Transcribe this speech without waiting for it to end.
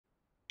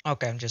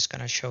Okay, I'm just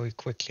gonna show you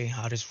quickly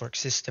how this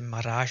works. This is the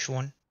Mirage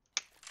one.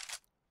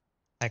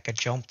 Like I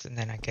jumped and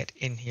then I get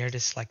in here.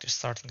 This is like the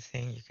starting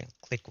thing. You can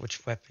click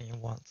which weapon you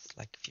want.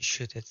 Like if you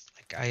shoot it,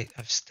 like I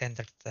have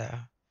standard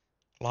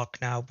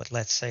Glock now, but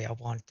let's say I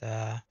want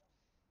I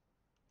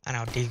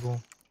know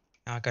Deagle.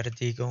 Now I got a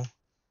Deagle.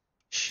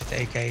 Shoot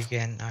AK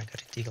again. Now I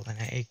got a Deagle and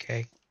an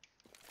AK.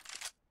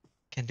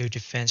 Can do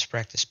defense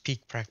practice,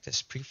 peek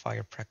practice,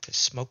 pre-fire practice,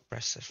 smoke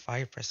practice,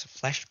 fire practice,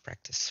 flash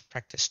practice,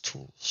 practice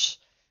tools.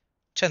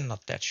 Which I'm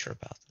not that sure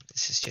about.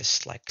 This is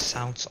just like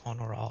sounds on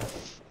or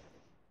off,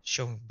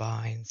 showing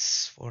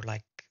binds for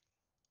like,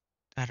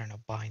 I don't know,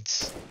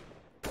 binds.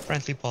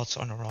 Friendly bots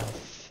on or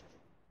off,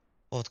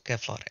 both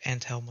Kevlar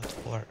and helmet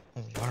or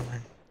only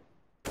armor.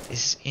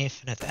 This is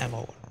infinite ammo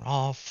on or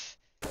off.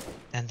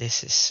 And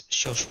this is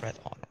show spread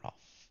on or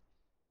off.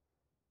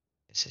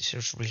 This is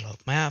just reload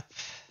map.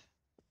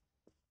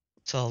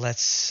 So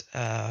let's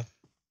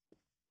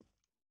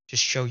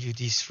just show you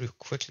these real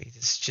quickly.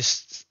 This is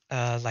just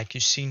like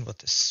you've seen what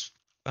this.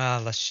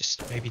 Let's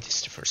just, maybe this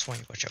is the first one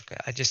you watch. Okay,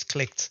 I just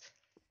clicked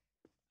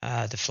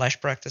the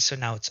flash practice, so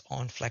now it's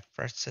on flash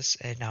practice,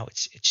 and now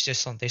it's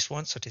just on this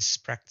one. So this is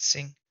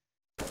practicing.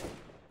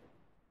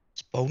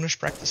 It's bonus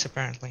practice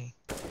apparently.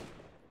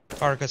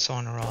 Targets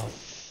on or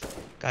off,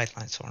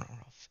 guidelines on or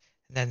off.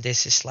 And then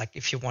this is like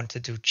if you want to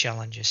do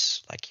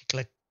challenges, like you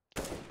click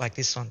like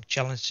this on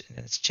challenge, and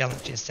then it's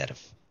challenge instead of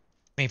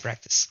main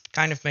practice.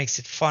 Kind of makes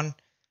it fun.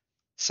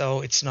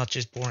 So it's not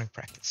just boring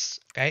practice,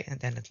 okay? And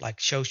then it like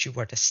shows you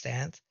where to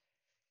stand,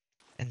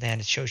 and then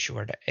it shows you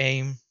where to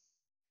aim,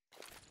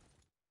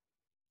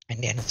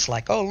 and then it's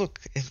like, oh look,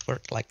 it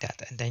worked like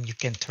that. And then you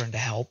can turn the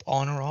help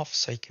on or off,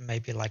 so you can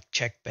maybe like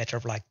check better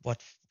like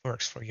what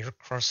works for your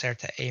crosshair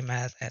to aim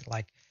at. And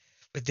like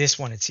with this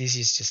one, it's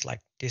easy. It's just like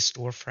this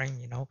door frame,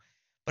 you know.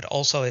 But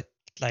also it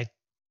like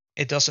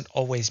it doesn't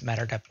always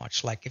matter that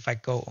much. Like if I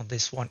go on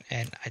this one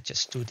and I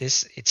just do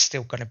this, it's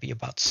still gonna be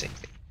about the same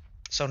thing.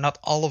 So not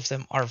all of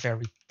them are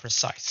very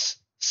precise.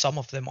 Some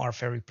of them are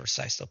very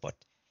precise though, but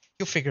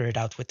you'll figure it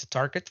out with the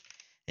target.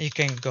 And you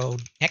can go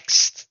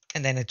next,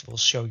 and then it will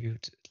show you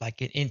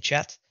like in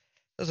chat.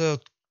 So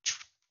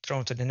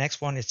throw to the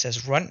next one. It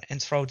says run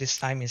and throw this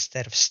time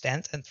instead of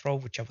stand and throw,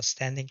 which I was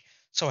standing.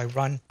 So I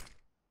run.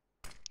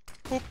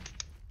 Boop.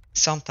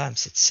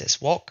 Sometimes it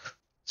says walk.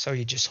 So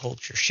you just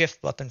hold your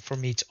shift button. For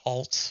me, it's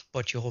alt,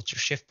 but you hold your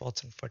shift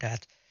button for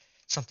that.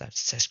 Sometimes it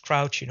says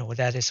crouch, you know what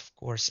that is, of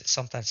course.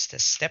 Sometimes it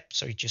says step,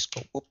 so you just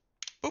go boop,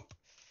 boop.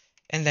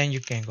 And then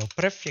you can go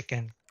prev, you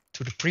can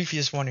to the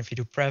previous one if you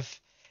do prev.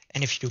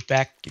 And if you do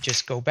back, you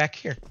just go back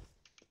here.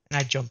 And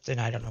I jumped in,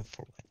 I don't know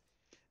for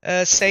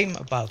what. Same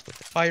about with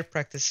the fire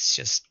practice, it's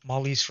just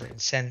mollies for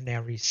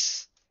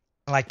incendiaries.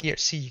 Like here,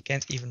 see, you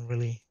can't even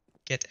really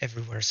get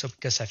everywhere. So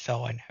because I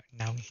fell, I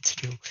now need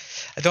to do.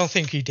 I don't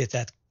think he did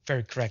that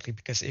very correctly,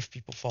 because if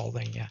people fall,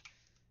 then yeah.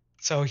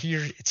 So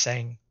here it's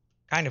saying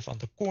kind of on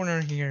the corner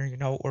here, you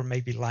know, or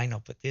maybe line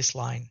up with this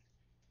line.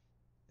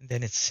 And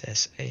then it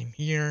says aim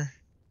here.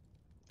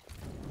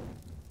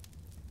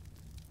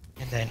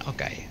 And then,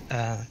 okay,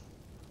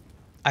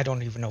 I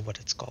don't even know what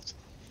it's called.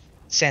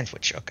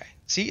 Sandwich, okay.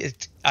 See,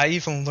 I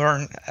even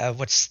learn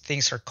what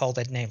things are called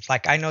at names.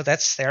 Like I know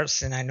that's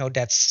stairs and I know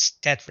that's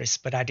Tetris,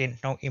 but I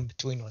didn't know in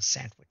between was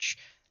sandwich.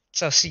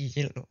 So see,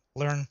 you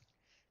learn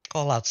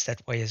call outs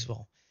that way as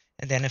well.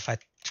 And then if I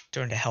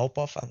turn the help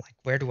off, I'm like,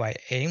 where do I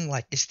aim?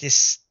 Like, is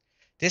this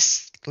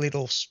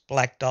little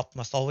black dot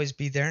must always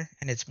be there,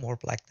 and it's more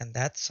black than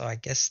that. So I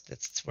guess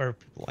that's where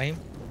people aim.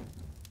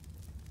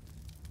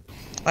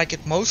 Like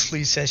it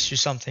mostly says you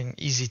something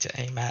easy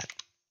to aim at.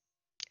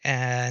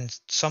 And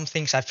some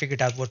things I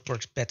figured out what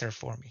works better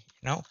for me,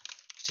 you know?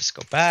 Just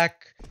go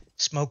back.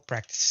 Smoke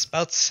practice is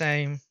about the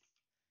same.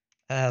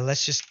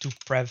 Let's just do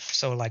prev.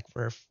 So like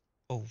we're,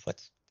 oh,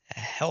 what the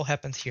hell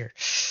happened here?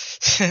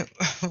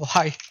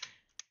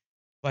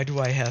 Why do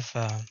I have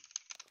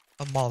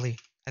a molly?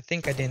 I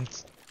think I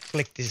didn't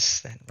click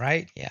this then,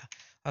 right? Yeah.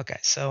 Okay,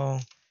 so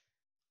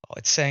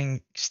it's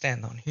saying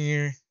stand on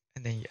here,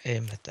 and then you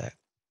aim at that.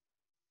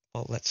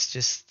 Well, let's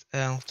just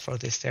throw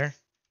this there.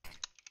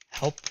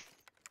 Help.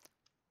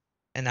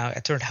 And now I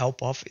turned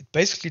help off. It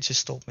basically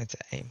just told me to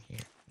aim here,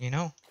 you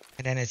know?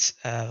 And then it's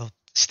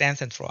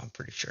stand and throw, I'm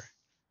pretty sure.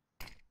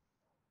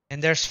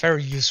 And there's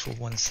very useful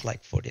ones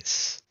like for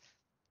this.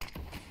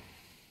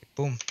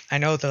 Boom. I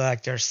know that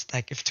like there's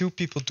like if two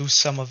people do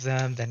some of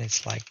them, then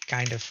it's like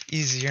kind of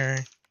easier.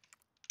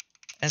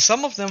 And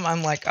some of them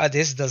I'm like, oh,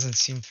 this doesn't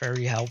seem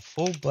very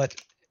helpful, but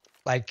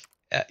like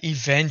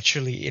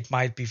eventually it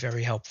might be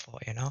very helpful,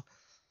 you know?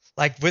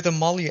 Like with a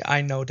molly,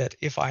 I know that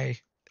if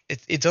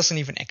it doesn't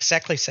even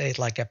exactly say it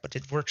like that, but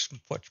it works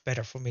much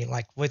better for me.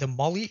 Like with a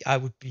molly, I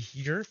would be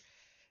here,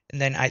 and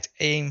then I'd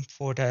aim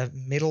for the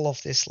middle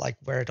of this, like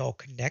where it all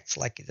connects,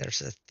 like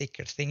there's a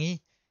thicker thingy.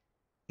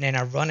 And then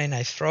I run and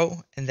I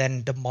throw, and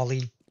then the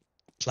molly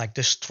like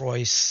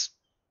destroys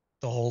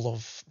the whole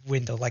of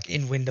window, like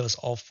in windows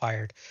all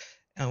fired.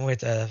 And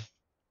with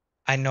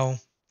I know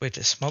with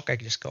the smoke, I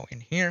can just go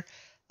in here,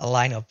 I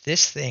line up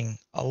this thing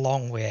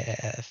along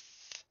with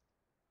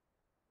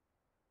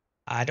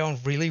I don't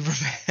really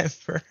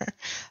remember.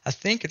 I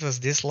think it was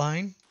this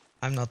line.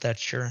 I'm not that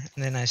sure.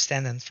 And then I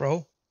stand and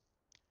throw.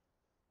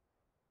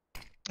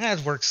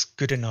 That works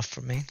good enough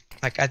for me.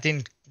 Like, I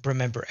didn't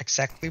remember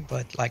exactly,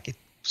 but like it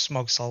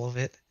smokes all of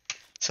it.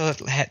 So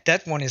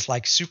that one is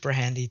like super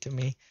handy to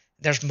me.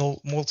 There's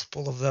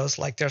multiple of those.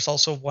 Like, there's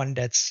also one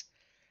that's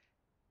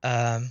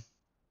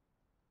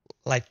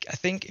like, I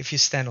think if you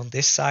stand on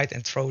this side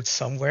and throw it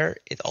somewhere,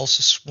 it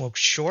also smokes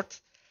short.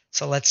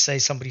 So let's say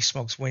somebody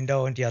smokes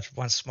window and the other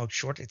one smokes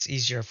short. It's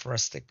easier for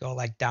us to go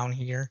like down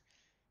here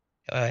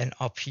and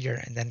up here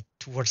and then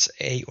towards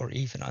A or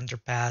even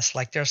underpass.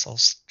 Like, there's all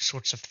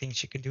sorts of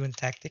things you can do in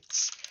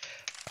tactics.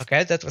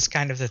 Okay, that was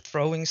kind of the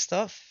throwing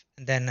stuff.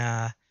 And then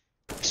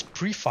there's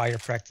pre-fire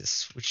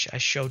practice, which I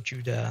showed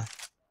you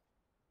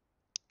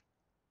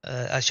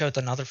I showed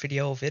another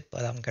video of it,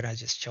 but I'm gonna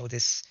just show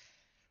this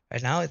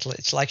right now.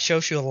 It's like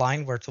shows you a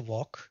line where to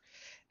walk,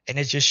 and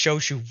it just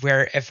shows you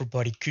where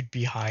everybody could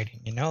be hiding.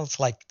 You know, it's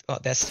like, oh,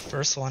 that's the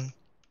first one.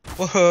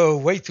 Whoa,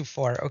 way too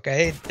far.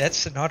 Okay,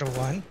 that's another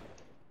one.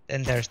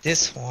 Then there's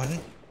this one,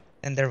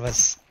 and there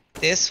was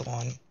this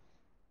one.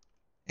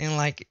 And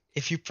like,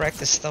 if you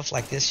practice stuff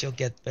like this, you'll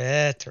get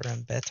better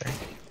and better.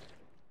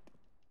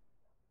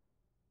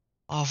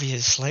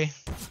 Obviously.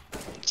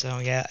 So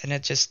yeah, and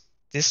it just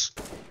this.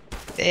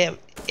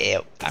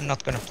 I'm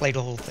not gonna play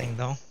the whole thing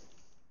though.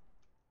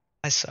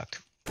 I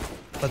suck,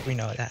 but we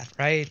know that,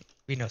 right?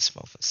 We know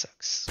Smofo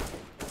sucks.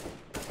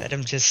 But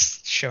I'm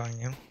just showing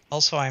you.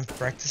 Also, I'm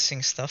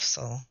practicing stuff,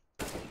 so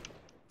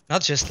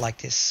not just like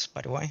this,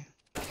 by the way.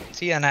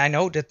 See, and I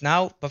know that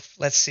now, but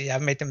let's see, I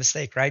made a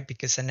mistake, right?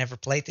 Because I never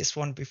played this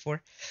one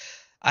before.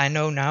 I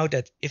know now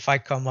that if I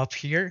come up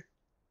here,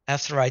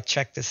 after I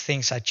check the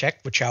things I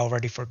checked, which I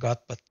already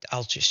forgot, but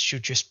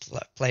should just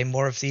play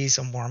more of these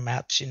on more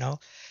maps, you know.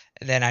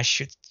 And then I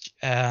should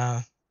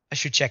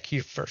check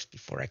here first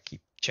before I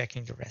keep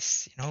checking the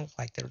rest, you know.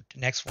 Like the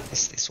next one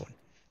is this one,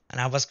 and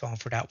I was going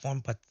for that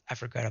one, but I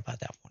forgot about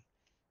that one.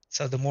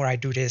 So the more I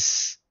do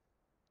this,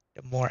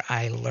 the more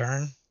I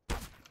learn.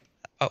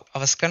 Oh, I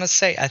was gonna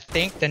say, I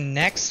think the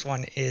next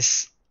one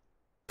is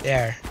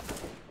there.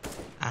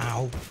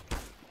 Ow.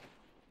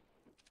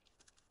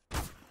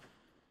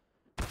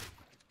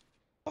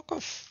 Fuck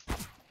off.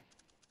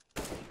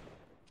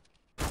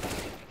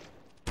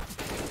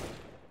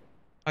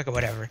 Okay,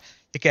 whatever.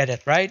 You get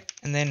it, right?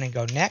 And then I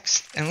go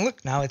next. And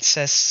look, now it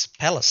says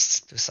palace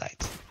to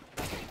site.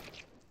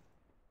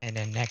 And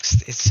then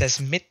next it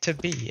says mid to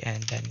be.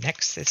 And then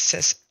next it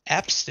says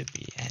apps to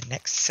be. And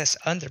next it says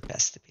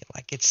underpass to be.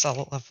 Like, it's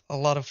a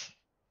lot of...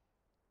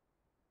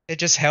 It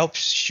just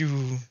helps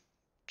you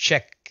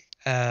check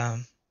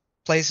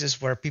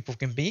places where people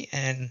can be.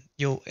 And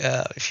you'll,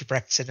 if you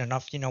practice it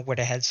enough, you know where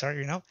the heads are,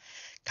 you know?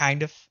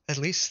 Kind of, at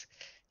least.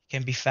 You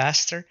can be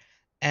faster.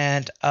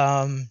 And...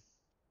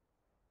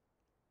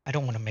 I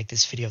don't want to make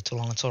this video too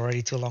long. It's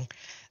already too long.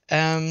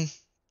 And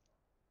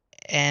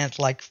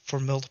like for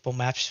multiple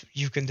maps,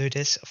 you can do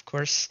this, of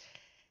course.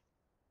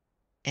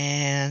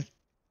 And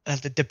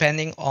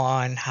depending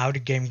on how the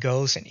game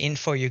goes and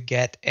info you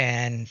get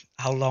and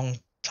how long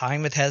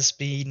time it has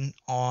been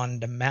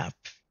on the map,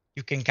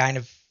 you can kind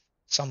of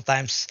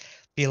sometimes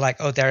be like,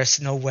 oh,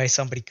 there's no way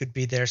somebody could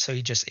be there. So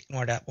you just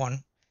ignore that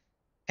one.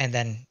 And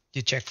then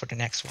you check for the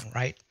next one,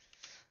 right?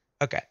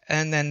 Okay.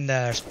 And then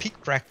there's peak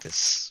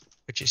practice,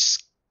 which is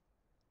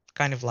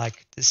kind of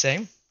like the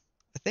same,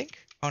 I think.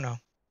 Oh no.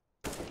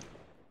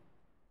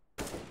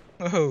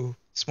 Oh,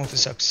 Smofo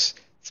sucks.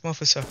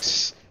 Smofo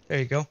sucks. There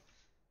you go.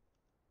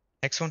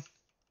 Next one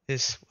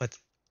is what?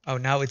 Oh,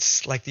 now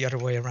it's like the other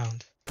way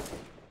around.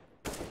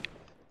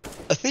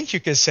 I think you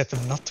can set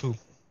them not to.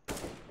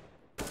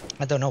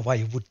 I don't know why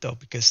you would though,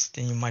 because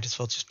then you might as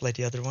well just play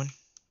the other one.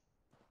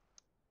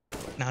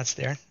 Now it's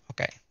there.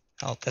 Okay.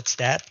 Oh, that's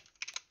that.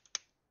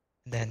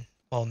 And then,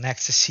 well,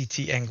 next is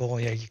CT angle.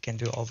 Yeah, you can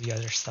do all the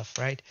other stuff,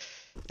 right?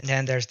 And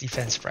then there's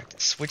defense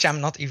practice, which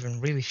I'm not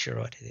even really sure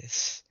what it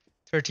is.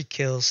 30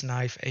 kills,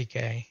 knife,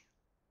 AK.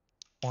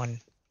 1.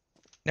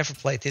 Never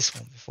played this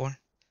one before.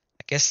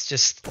 I guess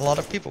just a lot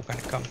of people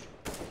gonna come.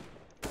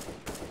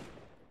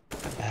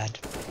 Not bad.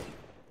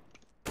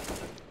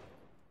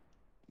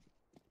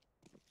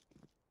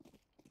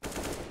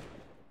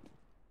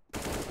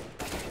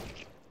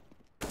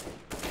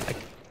 Like,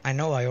 I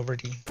know I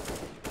already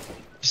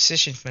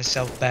positioned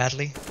myself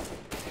badly,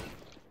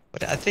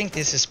 but I think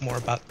this is more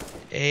about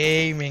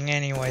aiming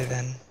anyway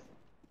then.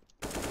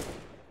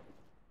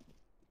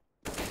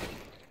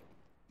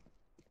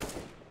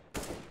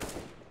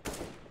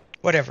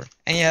 Whatever.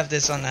 And you have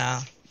this on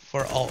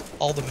for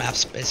all the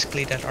maps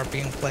basically that are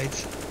being played.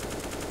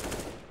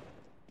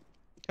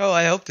 Oh,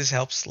 I hope this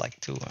helps, like,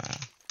 to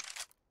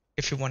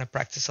if you want to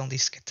practice on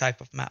these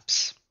type of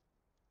maps.